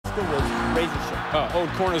Nebraska was razor-sharp. Old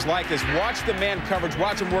corners like this. Watch the man coverage.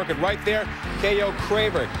 Watch him work it right there. K.O.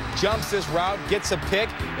 Craver jumps this route, gets a pick.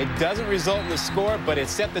 It doesn't result in the score, but it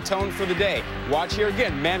set the tone for the day. Watch here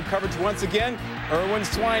again. Man coverage once again. Erwin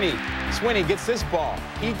Swinney gets this ball.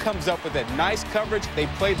 He comes up with it. Nice coverage. They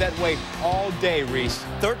played that way all day, Reese.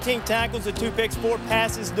 13 tackles and 2 picks, 4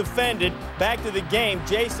 passes defended. Back to the game.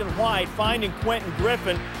 Jason White finding Quentin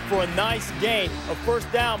Griffin for a nice gain. A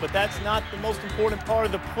first down, but that's not the most important part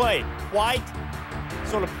of the play. White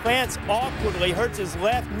sort of plants awkwardly, hurts his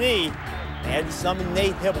left knee. They had to summon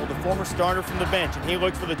Nate Hibble, the former starter from the bench, and he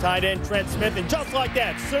looks for the tight end, Trent Smith, and just like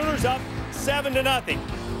that, Sooners up 7-0.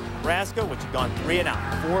 Nebraska, which had gone 3 and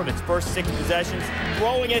out, 4 of its first 6 possessions,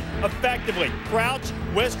 throwing it effectively. Crouch,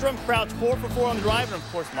 Wistrom, Crouch 4 for 4 on the drive, and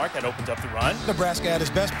of course, Mark, that opens up the run. Nebraska had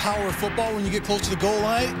his best power of football when you get close to the goal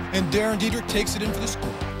line, and Darren Diedrich takes it in for the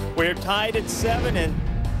score. We're tied at 7, and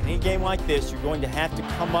in any game like this, you're going to have to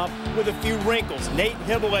come up with a few wrinkles. Nate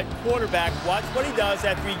Hibble at quarterback, watch what he does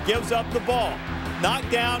after he gives up the ball.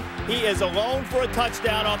 Knocked down, he is alone for a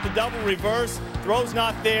touchdown off the double reverse. Throw's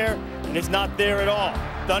not there, and it's not there at all.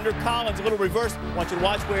 Thunder Collins, a little reverse. I want you to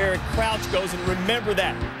watch where Eric Crouch goes, and remember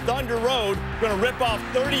that. Thunder Road, going to rip off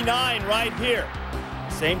 39 right here.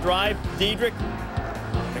 Same drive, Diedrich,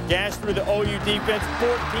 a gash through the OU defense,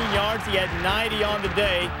 14 yards. He had 90 on the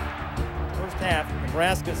day. First half,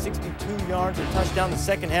 Nebraska 62 yards, a touchdown. The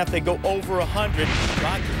second half, they go over 100.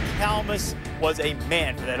 Rocky Kalmus was a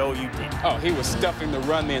man for that OU team. Oh, he was stuffing the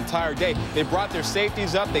run the entire day. They brought their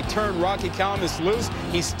safeties up. They turned Rocky Kalmus loose.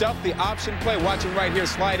 He stuffed the option play. Watch him right here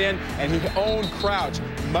slide in, and he owned Crouch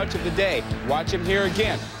much of the day. Watch him here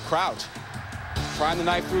again. Crouch trying the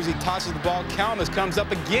knife through as he tosses the ball. Kalmus comes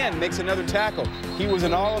up again, makes another tackle. He was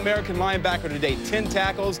an All-American linebacker today. 10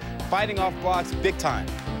 tackles, fighting off blocks, big time.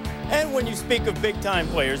 And when you speak of big-time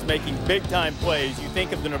players making big-time plays, you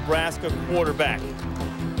think of the Nebraska quarterback.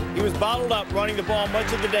 He was bottled up running the ball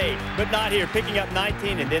much of the day, but not here, picking up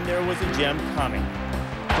 19, and then there was a gem coming.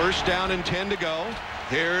 First down and 10 to go.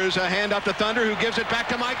 Here's a handoff to Thunder, who gives it back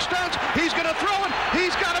to Mike Stuntz. He's going to throw it.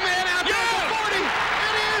 He's got a man out there at the 40.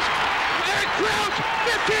 It is Eric Crouch,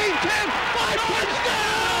 15, 10, 5, touchdown!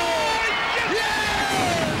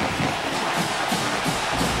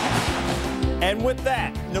 And with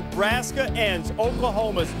that, Nebraska ends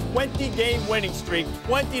Oklahoma's 20-game winning streak,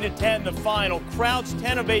 20-10 the final. Crouch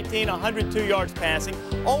 10 of 18, 102 yards passing,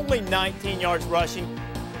 only 19 yards rushing,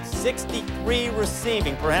 63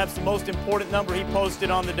 receiving. Perhaps the most important number he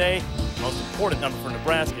posted on the day, the most important number for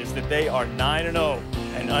Nebraska, is that they are 9-0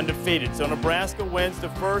 and undefeated. So Nebraska wins the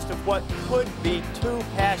first of what could be 2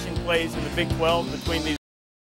 passion plays in the Big 12 between these